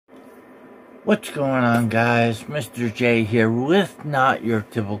What's going on, guys? Mr. J here with not your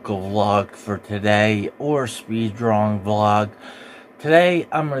typical vlog for today or speed drawing vlog. Today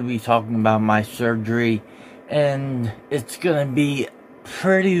I'm going to be talking about my surgery, and it's going to be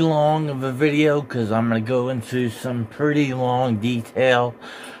pretty long of a video because I'm going to go into some pretty long detail.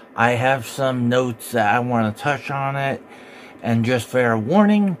 I have some notes that I want to touch on it, and just fair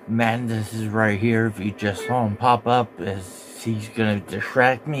warning, Madness is right here. If you just saw him pop up, he's gonna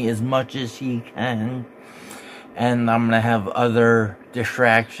distract me as much as he can, and I'm gonna have other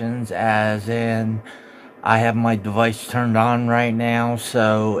distractions, as in I have my device turned on right now,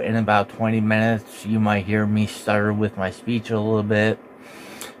 so in about 20 minutes you might hear me stutter with my speech a little bit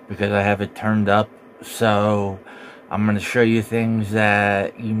because I have it turned up. So I'm gonna show you things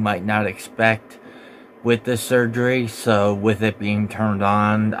that you might not expect with this surgery. So with it being turned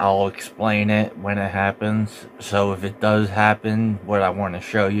on, I'll explain it when it happens. So if it does happen, what I want to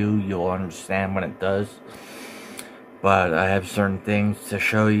show you, you'll understand when it does. But I have certain things to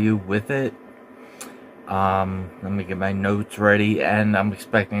show you with it. Let me get my notes ready, and I'm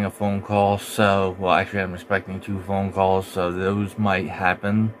expecting a phone call. So, well, actually I'm expecting 2 phone calls, so those might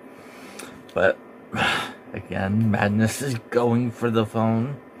happen. But again, Madness is going for the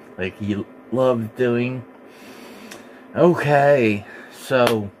phone like he loves doing. Okay,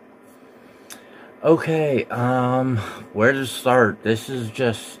 where to start? This is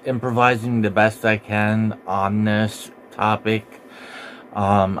just improvising the best I can on this topic.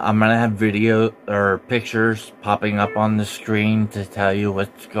 I'm gonna have video or pictures popping up on the screen to tell you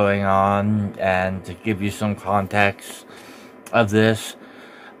what's going on and to give you some context of this.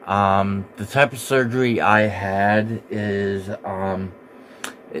 The type of surgery I had is,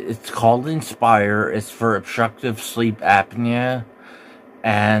 it's called Inspire. It's for obstructive sleep apnea,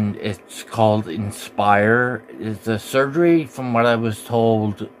 and it's called Inspire. It's a surgery, from what I was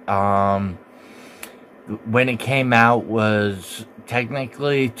told, when it came out was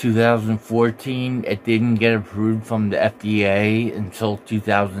technically 2014. It didn't get approved from the FDA until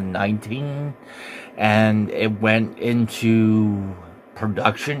 2019, and it went into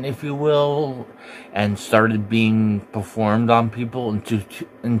production, if you will, and started being performed on people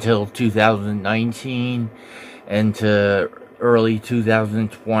until 2019, into early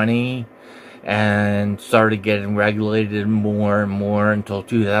 2020, and started getting regulated more and more until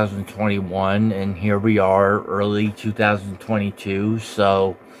 2021, and here we are, early 2022.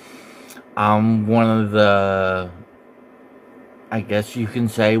 So I'm one of the, I guess you can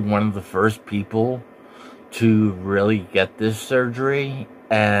say, one of the first people to really get this surgery.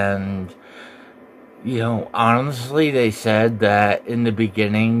 And you know, honestly, they said that in the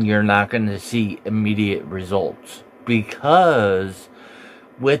beginning you're not going to see immediate results, because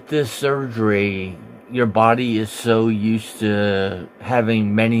with this surgery your body is so used to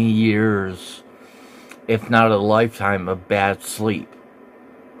having many years, if not a lifetime, of bad sleep.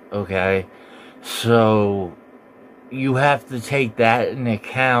 Okay, so you have to take that in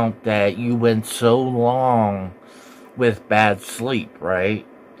account, that you went so long with bad sleep, right?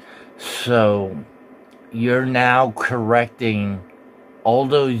 So you're now correcting all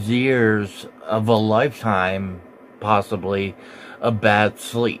those years of a lifetime, possibly, of bad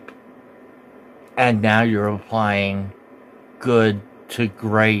sleep. And now you're applying good to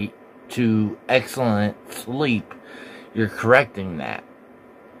great to excellent sleep. You're correcting that.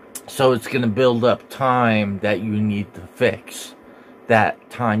 So it's going to build up time that you need to fix that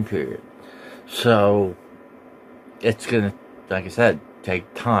time period. So it's going to, like I said,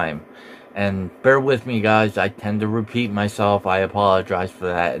 take time. And bear with me, guys, I tend to repeat myself. I apologize for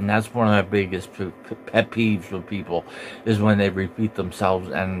that. And that's one of my biggest pet peeves with people, is when they repeat themselves.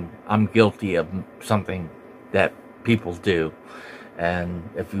 And I'm guilty of something that people do. And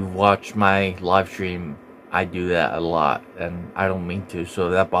if you watch my live stream, I do that a lot, and I don't mean to. So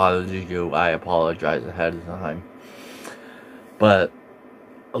if that bothers you, I apologize ahead of time. But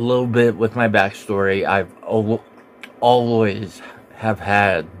a little bit with my backstory, I've always have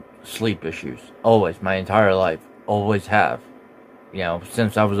had sleep issues. Always, my entire life. Always have. You know,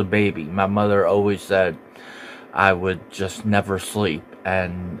 since I was a baby. My mother always said I would just never sleep.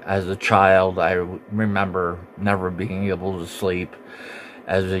 And as a child, I remember never being able to sleep.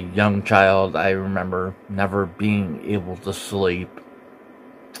 As a young child, I remember never being able to sleep.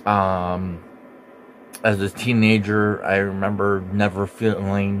 As a teenager, I remember never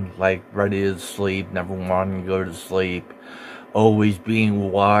feeling like ready to sleep, never wanting to go to sleep, always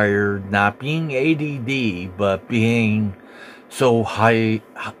being wired, not being ADD, but being so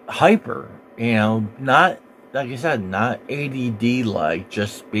hyper, you know, not, like I said, not ADD, like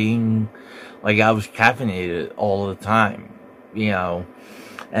just being like I was caffeinated all the time, you know.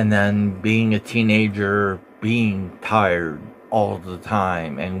 And then being a teenager, being tired all the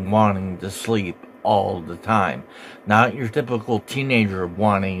time and wanting to sleep all the time. Not your typical teenager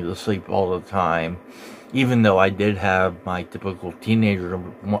wanting to sleep all the time, even though I did have my typical teenager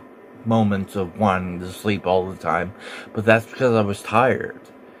moments of wanting to sleep all the time, but that's because I was tired.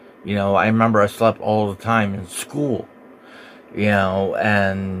 You know, I remember I slept all the time in school, you know,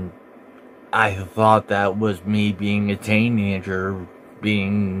 and I thought that was me being a teenager,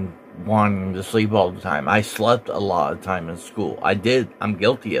 wanting to sleep all the time. I slept a lot of time in school. I did. I'm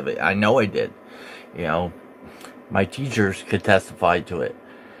guilty of it. I know I did. You know, my teachers could testify to it.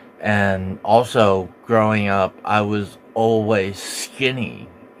 And also, growing up, I was always skinny.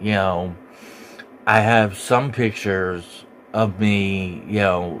 You know, I have some pictures of me, you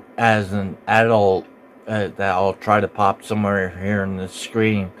know, as an adult that I'll try to pop somewhere here in the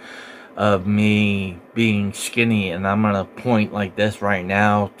screen, of me being skinny, and I'm gonna point like this right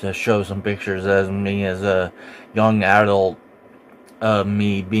now to show some pictures of me as a young adult of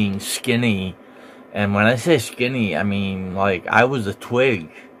me being skinny. And when I say skinny, I mean like I was a twig.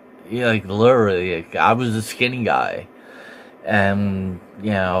 Yeah, like literally, like, I was a skinny guy. And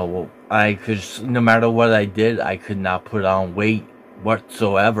you know, I could, no matter what I did, I could not put on weight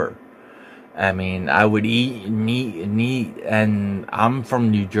whatsoever. I mean, I would eat and eat and eat, and I'm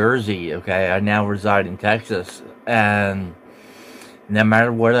from New Jersey, okay? I now reside in Texas, and no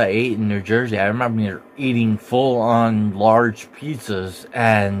matter what I ate in New Jersey, I remember eating full-on large pizzas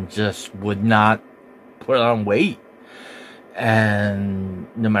and just would not put on weight. And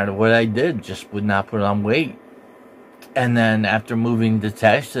no matter what I did, just would not put on weight. And then after moving to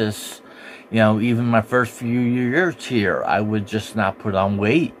Texas, you know, even my first few years here, I would just not put on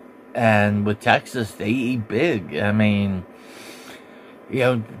weight. And with Texas, they eat big. I mean, you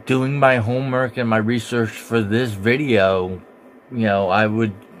know, doing my homework and my research for this video, you know, I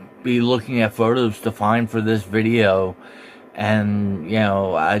would be looking at photos to find for this video. And, you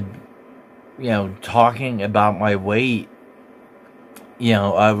know, talking about my weight, you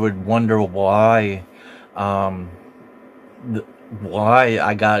know, I would wonder why, why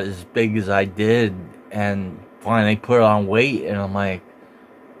I got as big as I did and finally put on weight. And I'm like,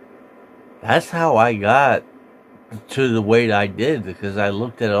 that's how I got to the weight I did, because I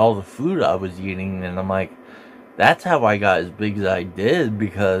looked at all the food I was eating and I'm like, that's how I got as big as I did,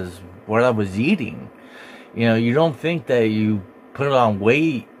 because what I was eating. You know, you don't think that you put on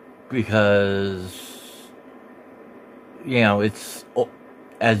weight because, you know, it's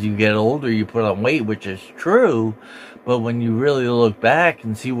as you get older you put on weight, which is true, but when you really look back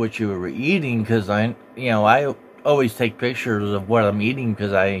and see what you were eating, because I always take pictures of what I'm eating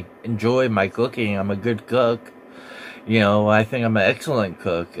because I enjoy my cooking. I'm a good cook. You know, I think I'm an excellent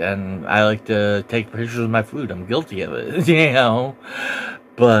cook, and I like to take pictures of my food. I'm guilty of it, you know.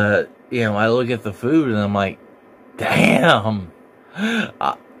 But, you know, I look at the food and I'm like, damn,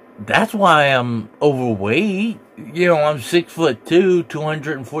 that's why I'm overweight. You know, I'm 6'2",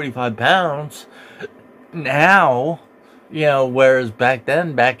 245 pounds now. You know, whereas back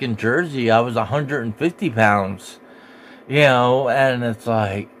then, back in Jersey, I was 150 pounds, you know, and it's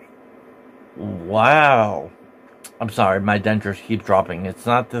like, wow. I'm sorry, my dentures keep dropping. It's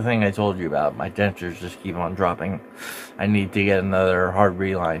not the thing I told you about. My dentures just keep on dropping. I need to get another hard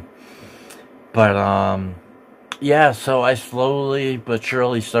reline. But, yeah, so I slowly but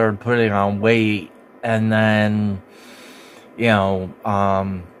surely started putting on weight, and then, you know,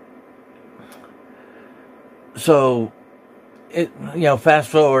 so, fast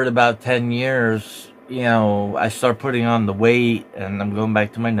forward about 10 years, you know, I start putting on the weight, and I'm going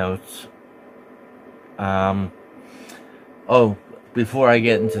back to my notes. Before I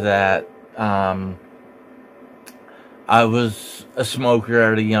get into that, I was a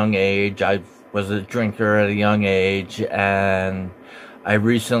smoker at a young age. I was a drinker at a young age, and I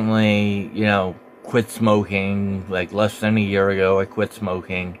recently, you know, quit smoking. Like less than a year ago, I quit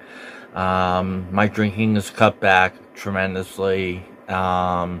smoking. My drinking is cut back tremendously.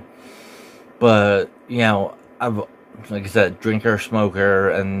 But, you know, like I said, drinker,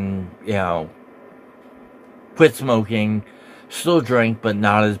 smoker, and, you know, quit smoking. Still drink, but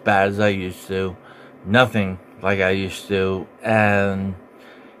not as bad as I used to. Nothing like I used to. And,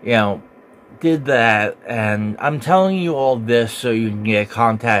 you know, did that. And I'm telling you all this so you can get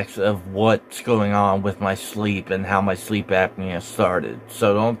context of what's going on with my sleep and how my sleep apnea started.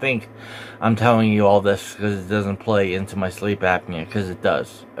 So don't think I'm telling you all this because it doesn't play into my sleep apnea, because it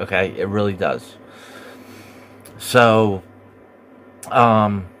does. Okay? It really does. So,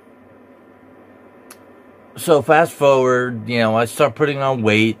 So fast forward, you know, I start putting on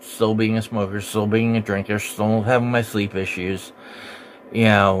weight, still being a smoker, still being a drinker, still having my sleep issues.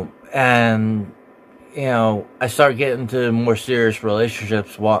 And I start getting into more serious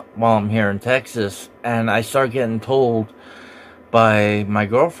relationships while I'm here in Texas, and I start getting told by my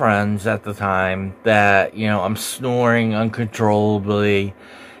girlfriends at the time that, I'm snoring uncontrollably.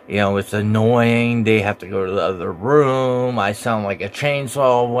 It's annoying. They have to go to the other room. I sound like a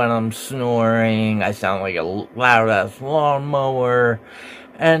chainsaw when I'm snoring. I sound like a loud-ass lawnmower.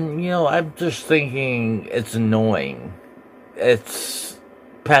 And, I'm just thinking it's annoying. It's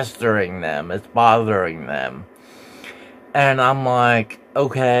pestering them. It's bothering them. And I'm like,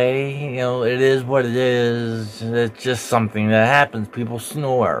 okay, it is what it is. It's just something that happens. People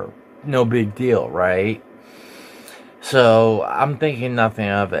snore. No big deal, right? So, I'm thinking nothing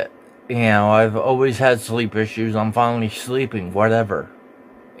of it. I've always had sleep issues. I'm finally sleeping. Whatever.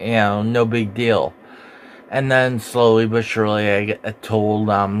 No big deal. And then, slowly but surely, I get told,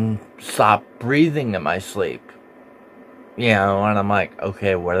 stop breathing in my sleep. And I'm like,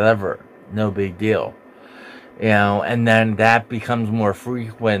 okay, whatever. No big deal. And then that becomes more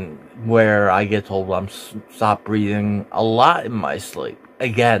frequent where I get told I'm stop breathing a lot in my sleep.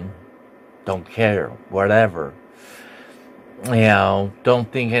 Again, don't care. Whatever.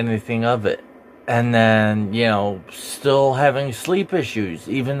 Don't think anything of it. And then, still having sleep issues,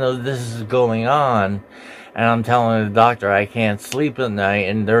 even though this is going on, and I'm telling the doctor I can't sleep at night,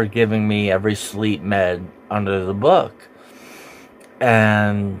 and they're giving me every sleep med under the book.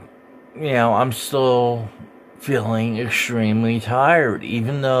 And, I'm still feeling extremely tired,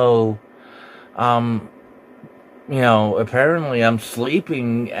 even though, apparently I'm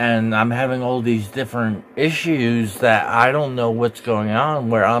sleeping and I'm having all these different issues that I don't know what's going on,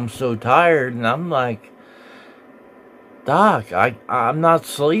 where I'm so tired, and I'm like, Doc, I'm not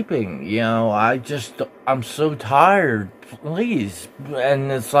sleeping, I'm so tired, please.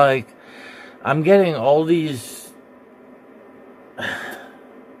 And it's like, I'm getting all these,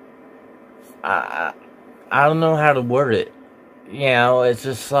 I don't know how to word it, it's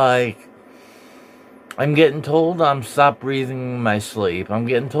just like, I'm getting told I'm stop breathing in my sleep. I'm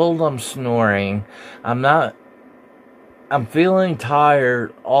getting told I'm snoring. I'm feeling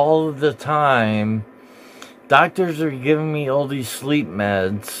tired all of the time. Doctors are giving me all these sleep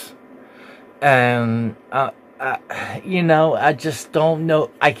meds. And, I just don't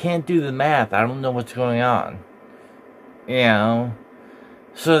know. I can't do the math. I don't know what's going on.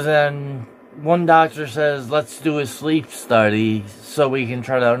 So then one doctor says, let's do a sleep study so we can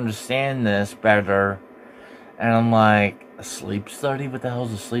try to understand this better. And I'm like, a sleep study? What the hell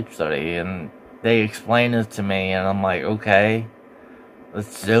is a sleep study? And they explain it to me, and I'm like, okay,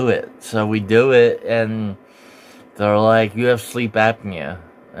 let's do it. So we do it, and they're like, you have sleep apnea.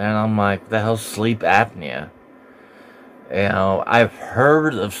 And I'm like, what the hell's sleep apnea? I've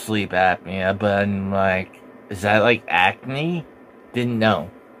heard of sleep apnea, but I'm like, is that like acne? Didn't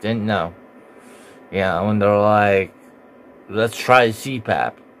know. And they're like, let's try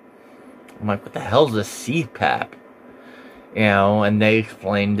CPAP. I'm like, what the hell is a CPAP? And they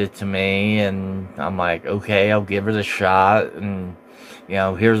explained it to me, and I'm like, okay, I'll give it a shot, and,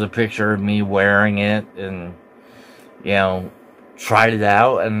 here's a picture of me wearing it, and, tried it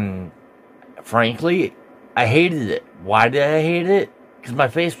out, and frankly, I hated it. Why did I hate it? Because my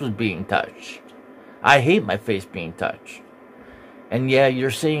face was being touched. I hate my face being touched. And yeah,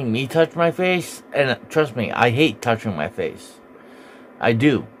 you're seeing me touch my face, and trust me, I hate touching my face. I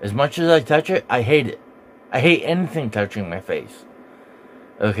do. As much as I touch it, I hate it. I hate anything touching my face.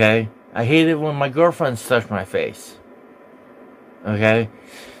 Okay? I hate it when my girlfriends touch my face. Okay?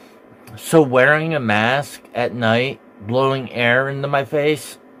 So wearing a mask at night, blowing air into my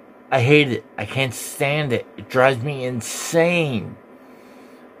face, I hate it. I can't stand it. It drives me insane.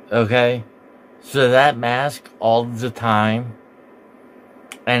 Okay? So that mask all the time,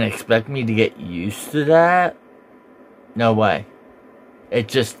 and expect me to get used to that? No way. It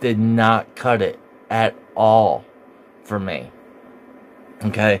just did not cut it at all for me.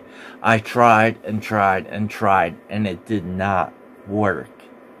 Okay? I tried, and it did not work.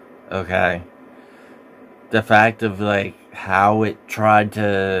 Okay? The fact of, like, how it tried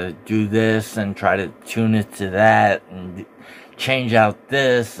to do this and try to tune it to that and change out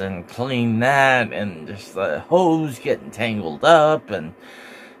this and clean that and just the hose getting tangled up and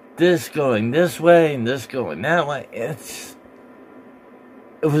this going this way and this going that way.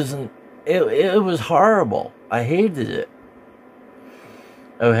 It was horrible. I hated it.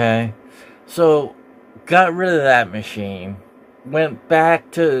 Okay? So, got rid of that machine. Went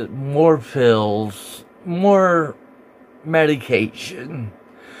back to more pills, more medication,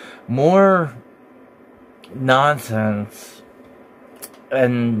 more nonsense,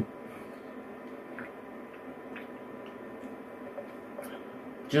 and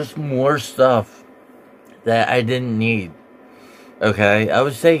just more stuff that I didn't need. Okay, I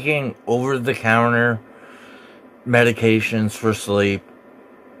was taking over-the-counter medications for sleep,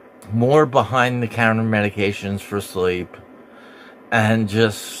 more behind-the-counter medications for sleep, and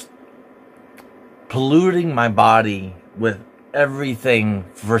just polluting my body with everything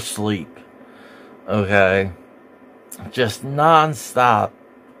for sleep. Okay, just non-stop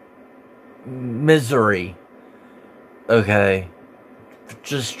misery. Okay,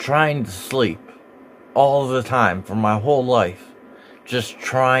 just trying to sleep all the time for my whole life. Just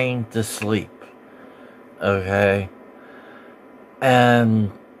trying to sleep. Okay,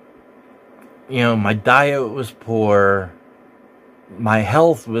 and my diet was poor, my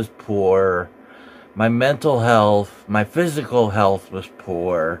health was poor, my mental health, my physical health was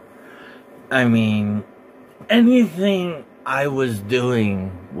poor. I mean, anything I was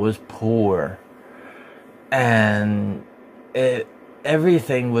doing was poor, and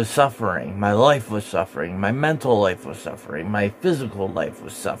everything was suffering. My life was suffering, my mental life was suffering, my physical life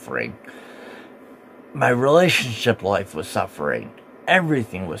was suffering, my relationship life was suffering,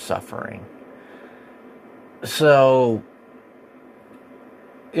 everything was suffering. So,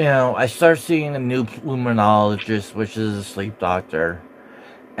 I start seeing a new pulmonologist, which is a sleep doctor.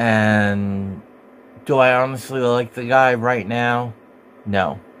 And do I honestly like the guy right now?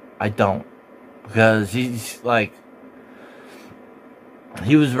 No, I don't. Because he's like,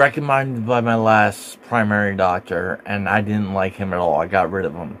 he was recommended by my last primary doctor, and I didn't like him at all. I got rid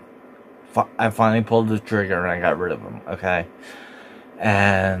of him. I finally pulled the trigger and I got rid of him, okay?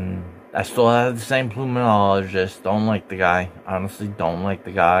 And I still have the same pulmonologist. Don't like the guy. Honestly, don't like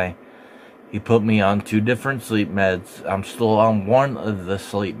the guy. He put me on 2 different sleep meds. I'm still on one of the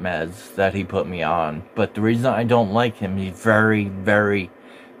sleep meds that he put me on. But the reason I don't like him, he's very, very,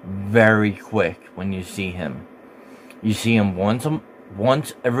 very quick when you see him. You see him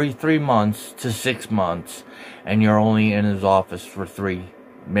once every 3 months to 6 months, and you're only in his office for 3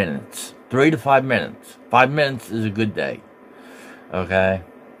 minutes. 3 to 5 minutes. 5 minutes is a good day. Okay?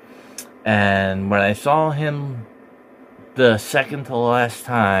 And when I saw him the second to last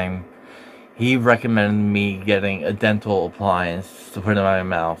time, he recommended me getting a dental appliance to put in my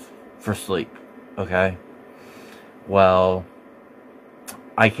mouth for sleep. Okay? Well,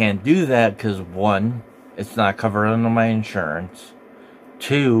 I can't do that because 1, it's not covered under my insurance.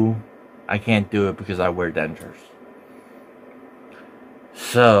 2, I can't do it because I wear dentures.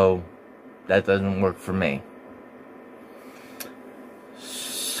 So, that doesn't work for me.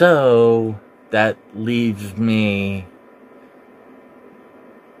 So, that leaves me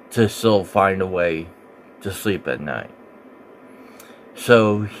to still find a way to sleep at night.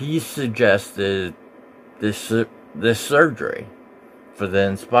 So, he suggested this surgery for the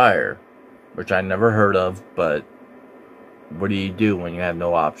Inspire, which I never heard of, but what do you do when you have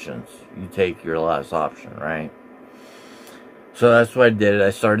no options? You take your last option, right? So that's what I did.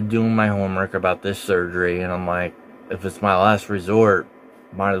 I started doing my homework about this surgery, and I'm like, if it's my last resort,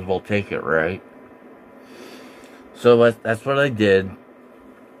 might as well take it, right? So that's what I did.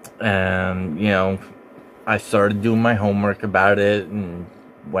 And, I started doing my homework about it, and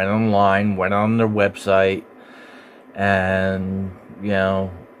went online, went on their website, and,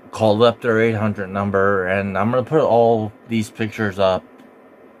 called up their 800 number, and I'm going to put all these pictures up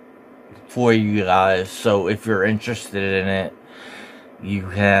for you guys, so if you're interested in it, you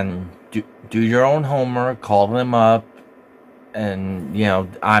can do your own homework, call them up, and,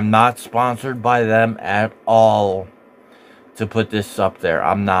 I'm not sponsored by them at all to put this up there.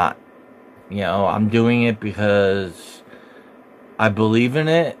 I'm not. I'm doing it because I believe in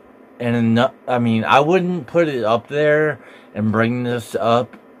it, and I wouldn't put it up there and bring this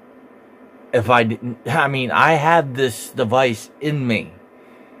up if I didn't. I have this device in me.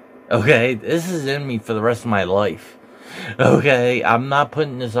 Okay, this is in me for the rest of my life. Okay, I'm not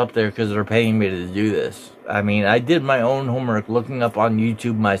putting this up there because they're paying me to do this. I did my own homework looking up on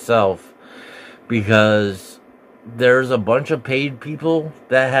YouTube myself, because there's a bunch of paid people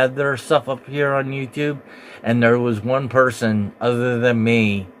that had their stuff up here on YouTube, and there was one person other than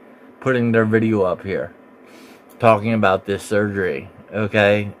me putting their video up here talking about this surgery.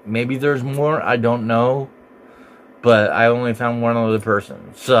 Okay, maybe there's more, I don't know, but I only found one other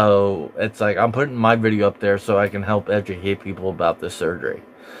person. So it's like, I'm putting my video up there so I can help educate people about this surgery.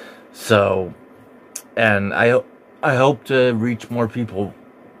 So, and I hope to reach more people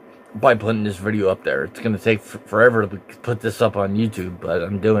by putting this video up there. It's going to take forever to put this up on YouTube, but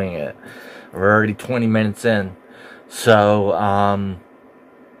I'm doing it. We're already 20 minutes in. So,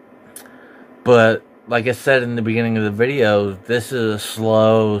 but like I said in the beginning of the video, this is a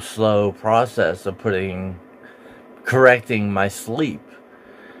slow process of correcting my sleep.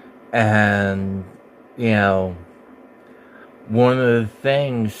 And, you know, one of the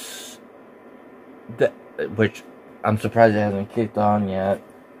things that, which I'm surprised it hasn't kicked on yet.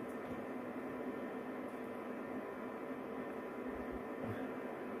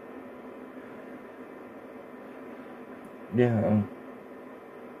 Yeah,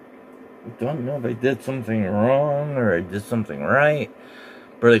 I don't know if I did something wrong or I did something right,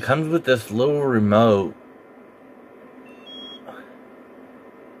 but it comes with this little remote.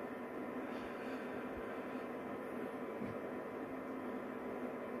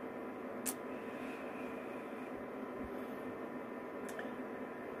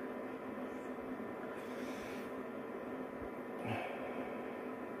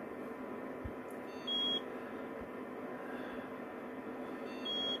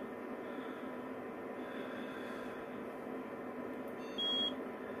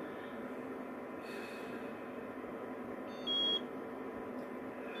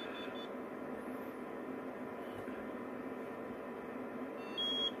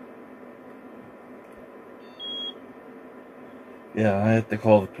 Yeah, I have to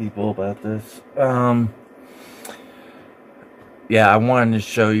call the people about this. Yeah, I wanted to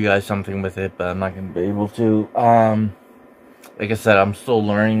show you guys something with it, but I'm not going to be able to. Like I said, I'm still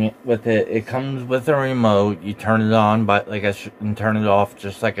learning it with it. It comes with a remote. You turn it on, but and turn it off,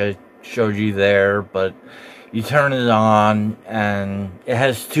 just like I showed you there. But you turn it on, and it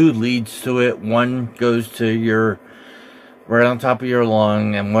has two leads to it. One goes to your right on top of your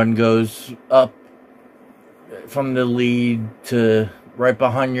lung, and one goes up from the lead to right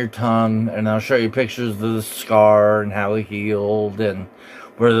behind your tongue. And I'll show you pictures of the scar and how it healed and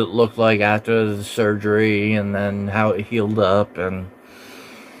what it looked like after the surgery, and then how it healed up, and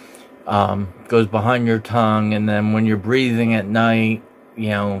goes behind your tongue. And then when you're breathing at night, you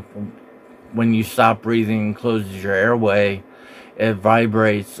know, when you stop breathing and closes your airway, it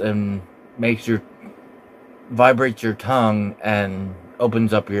vibrates and vibrates your tongue and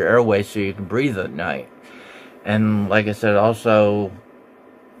opens up your airway so you can breathe at night. And like I said, also,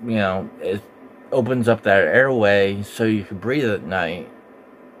 you know, it opens up that airway so you can breathe at night.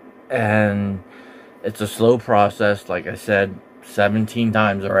 And it's a slow process, like I said 17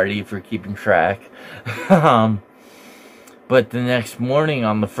 times already if you're keeping track. But the next morning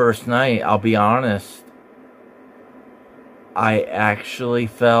on the first night, I'll be honest, I actually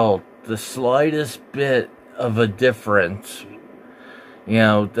felt the slightest bit of a difference. You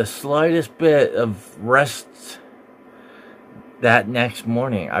know, the slightest bit of rest that next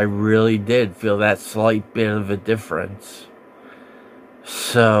morning. I really did feel that slight bit of a difference.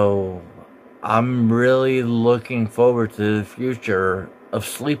 So, I'm really looking forward to the future of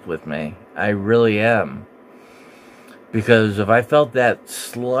sleep with me. I really am. Because if I felt that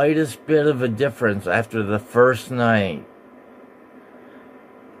slightest bit of a difference after the first night,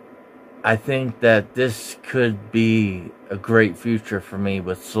 I think that this could be a great future for me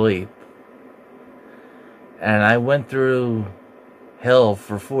with sleep. And I went through hell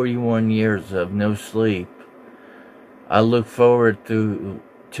for 41 years of no sleep. I look forward to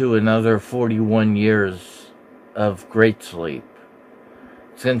another 41 years of great sleep.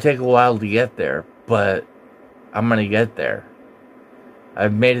 It's going to take a while to get there, but I'm going to get there.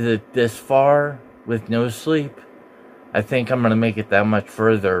 I've made it this far with no sleep. I think I'm going to make it that much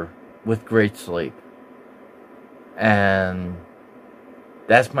further with great sleep. And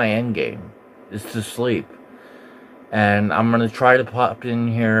that's my end game, is to sleep. And I'm going to try to pop in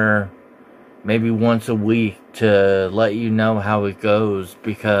here maybe once a week to let you know how it goes,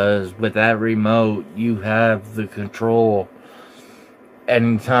 because with that remote, you have the control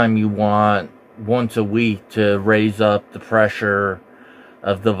anytime you want, once a week, to raise up the pressure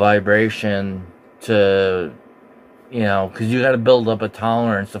of the vibration to, you know, because you got to build up a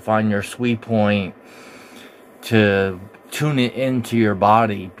tolerance to find your sweet point to tune it into your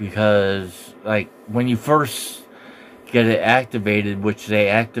body. Because, like, when you first get it activated, which they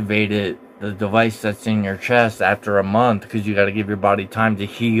activated the device that's in your chest after a month, because you got to give your body time to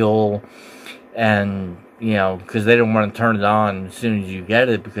heal, and, you know, because they don't want to turn it on as soon as you get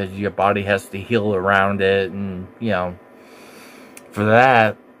it, because your body has to heal around it, and, you know, for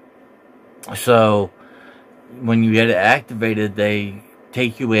that. So when you get it activated, they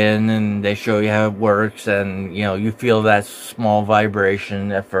take you in and they show you how it works, and, you know, you feel that small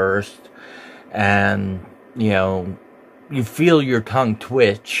vibration at first, and, you know, you feel your tongue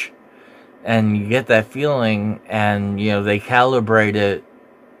twitch, and you get that feeling, and, you know, they calibrate it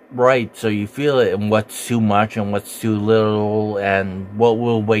right so you feel it, and what's too much and what's too little, and what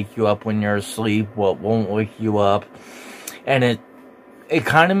will wake you up when you're asleep, what won't wake you up. And it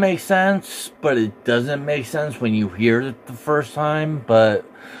kind of makes sense, but it doesn't make sense when you hear it the first time. But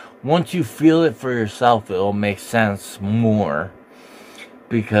once you feel it for yourself, it'll make sense more.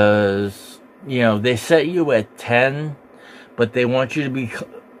 Because, you know, they set you at 10, but they want you to be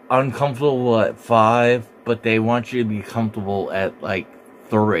uncomfortable at 5, but they want you to be comfortable at, like,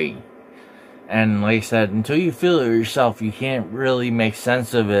 3. And like I said, until you feel it yourself, you can't really make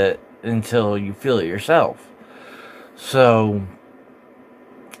sense of it until you feel it yourself. So,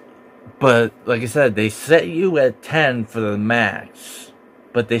 but like I said, they set you at 10 for the max,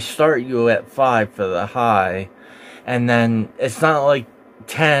 but they start you at 5 for the high. And then it's not like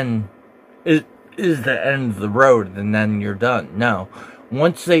 10 is the end of the road and then you're done. No.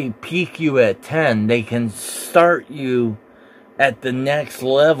 Once they peak you at 10, they can start you at the next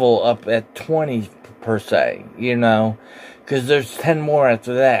level up at 20 per se, you know, because there's 10 more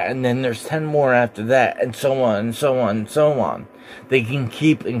after that, and then there's 10 more after that, and so on, and so on, and so on. They can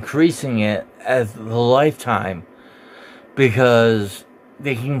keep increasing it as the lifetime, because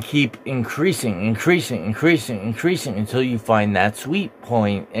they can keep increasing until you find that sweet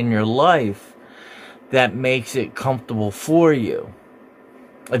point in your life that makes it comfortable for you,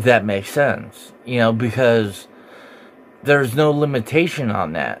 if that makes sense, you know, because there's no limitation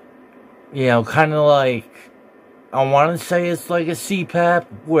on that. You know, kind of like, I want to say it's like a CPAP,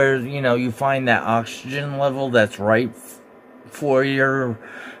 where, you know, you find that oxygen level that's right for your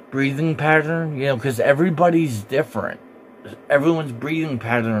breathing pattern, you know, because everybody's different. Everyone's breathing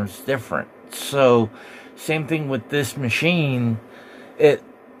pattern is different. So, same thing with this machine.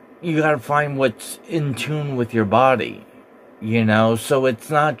 You gotta find what's in tune with your body. You know, so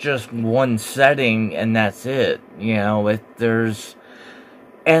it's not just one setting and that's it. You know, there's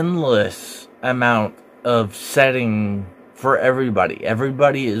endless amount of setting for everybody.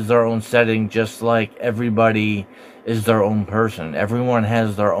 Everybody is their own setting, just like everybody is their own person. Everyone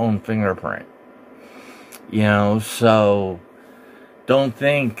has their own fingerprint. You know, so don't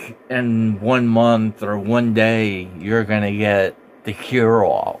think in 1 month or 1 day you're going to get the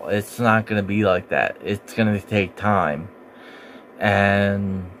cure-all. It's not going to be like that. It's going to take time.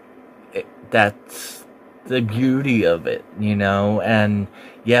 And that's the beauty of it, you know. And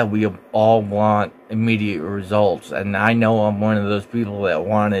yeah, we all want immediate results. And I know I'm one of those people that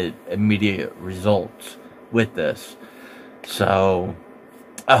wanted immediate results with this. So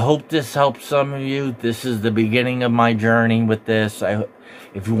I hope this helps some of you. This is the beginning of my journey with this.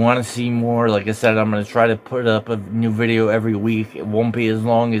 If you want to see more, like I said, I'm going to try to put up a new video every week. It won't be as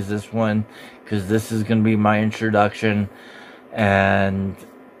long as this one, because this is going to be my introduction. And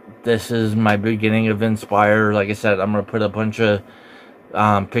this is my beginning of Inspire. Like I said, I'm going to put a bunch of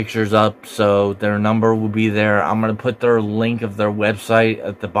pictures up, so their number will be there. I'm going to put their link of their website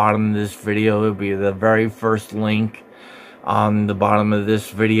at the bottom of this video. It'll be the very first link on the bottom of this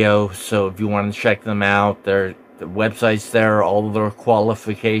video. So if you want to check them out, the website's there. All of their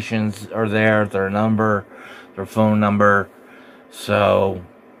qualifications are there. Their number, their phone number. So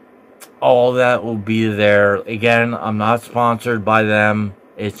all that will be there. Again, I'm not sponsored by them.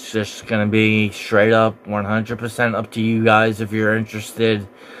 It's just going to be straight up 100% up to you guys if you're interested.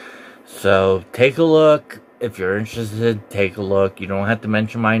 So take a look. If you're interested, take a look. You don't have to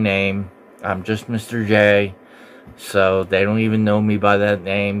mention my name. I'm just Mr. J. So they don't even know me by that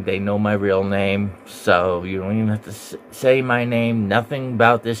name. They know my real name. So you don't even have to say my name. Nothing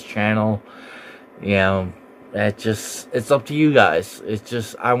about this channel. You know, it's up to you guys. It's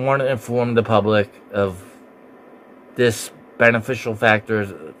just, I want to inform the public of this beneficial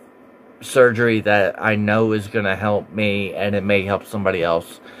factor surgery that I know is going to help me, and it may help somebody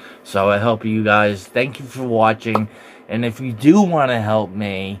else. So I help you guys. Thank you for watching. And if you do want to help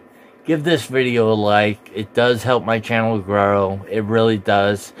me, give this video a like. It does help my channel grow. It really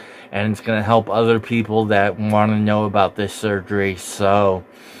does. And it's going to help other people that want to know about this surgery. So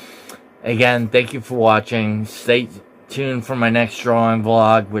again, thank you for watching. Stay tuned for my next drawing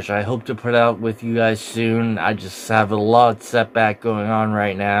vlog, which I hope to put out with you guys soon. I just have a lot of setback going on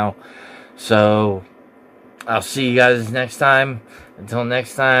right now. So I'll see you guys next time. Until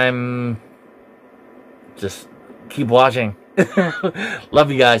next time, just keep watching.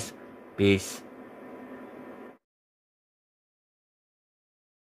 Love you guys. Peace.